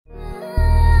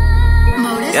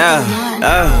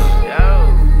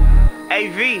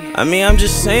AV. I mean, I'm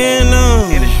just saying,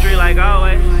 In the street like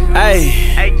always.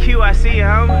 Hey, AQ, I see you,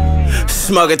 homie.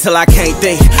 smug it till I can't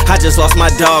think. I just lost my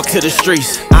dog to the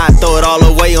streets. I throw it all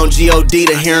away on G.O.D.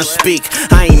 to hear him speak.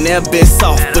 I ain't never been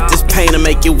soft, but this pain to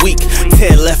make you weak.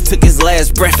 Ted left, took his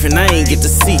last breath, and I ain't get to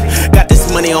see. Got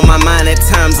this money on my mind at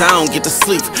times, I don't get to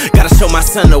sleep. Gotta show my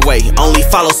son the way, only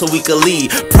follow so we could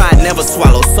lead. Pride never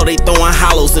swallows, so they throwing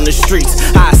hollows in the streets.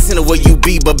 I send it where you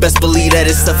be, but best believe that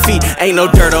it's a feat. Ain't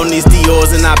no dirt on these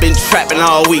Dior's, and I've been trapping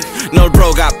all week. No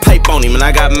bro got pipe on him, and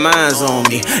I got mines on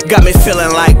me. Got me feeling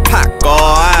like Pac,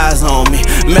 all eyes on me.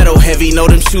 Metal heavy, know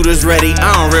them shooters ready. I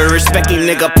don't really respect him,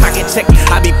 nigga, pocket check.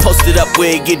 I be posted up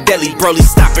where it get deadly. Broly,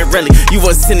 stop it, really. You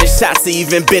was sending shots,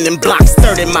 even been in blocks,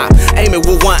 30 mile. Aiming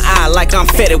with one eye like I'm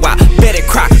fed it wild. Bet it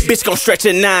crock, bitch gon' stretch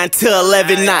a 9 to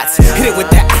 11 knots. Hit it with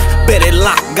that, bet it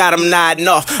lock, got him nodding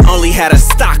off. Only had a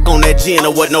stock on that gin,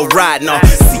 or what no riding off.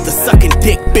 See the sucking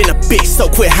dick, been a bitch, so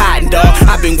quit hiding, dawg.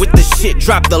 I been with the shit,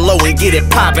 drop the low and get it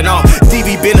popping off.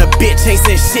 DB been a bitch, ain't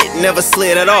seen shit, never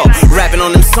slid at all. Rapping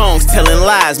on them songs, telling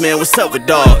lies, man, what's up with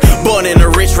dog? Born in the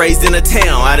rich, raised in a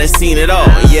town, I done seen it all.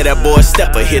 Yeah, that boy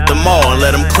Stepper hit the mall and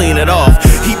let him clean it off.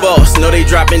 He boss, know they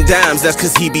dropping dimes, that's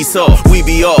cause he be soft. We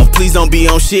be off, please don't be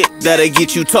on shit, that'll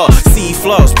get you taught. See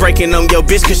flaws, breaking on your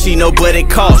bitch cause she know what it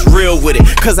costs. Real with it,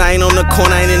 cause I ain't on the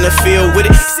corner, I ain't in the field with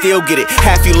it. Still get it,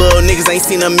 half you little niggas ain't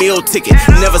seen a meal ticket.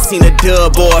 Never seen a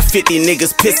dub or 50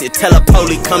 niggas piss it. Tell a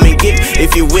poli come and get me,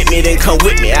 if you with me then come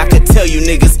with me. I could tell you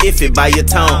niggas if it by your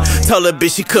tone. Told a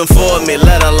bitch she couldn't afford me,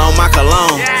 let alone my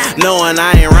cologne. Knowing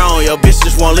I ain't wrong, your bitch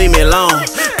just won't leave me alone.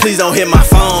 Please don't hit my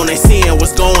phone, they seeing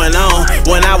what's going on.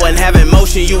 When I wasn't having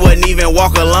motion, you wouldn't even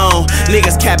walk alone.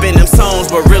 Niggas capping them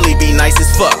songs, but really be nice as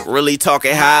fuck. Really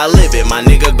talking how I live it, my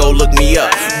nigga go look me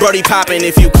up. Brody popping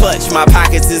if you clutch, my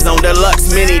pockets is on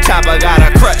deluxe. Mini chopper got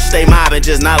a crutch, they mobbing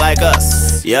just not like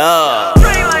us.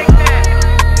 Yeah.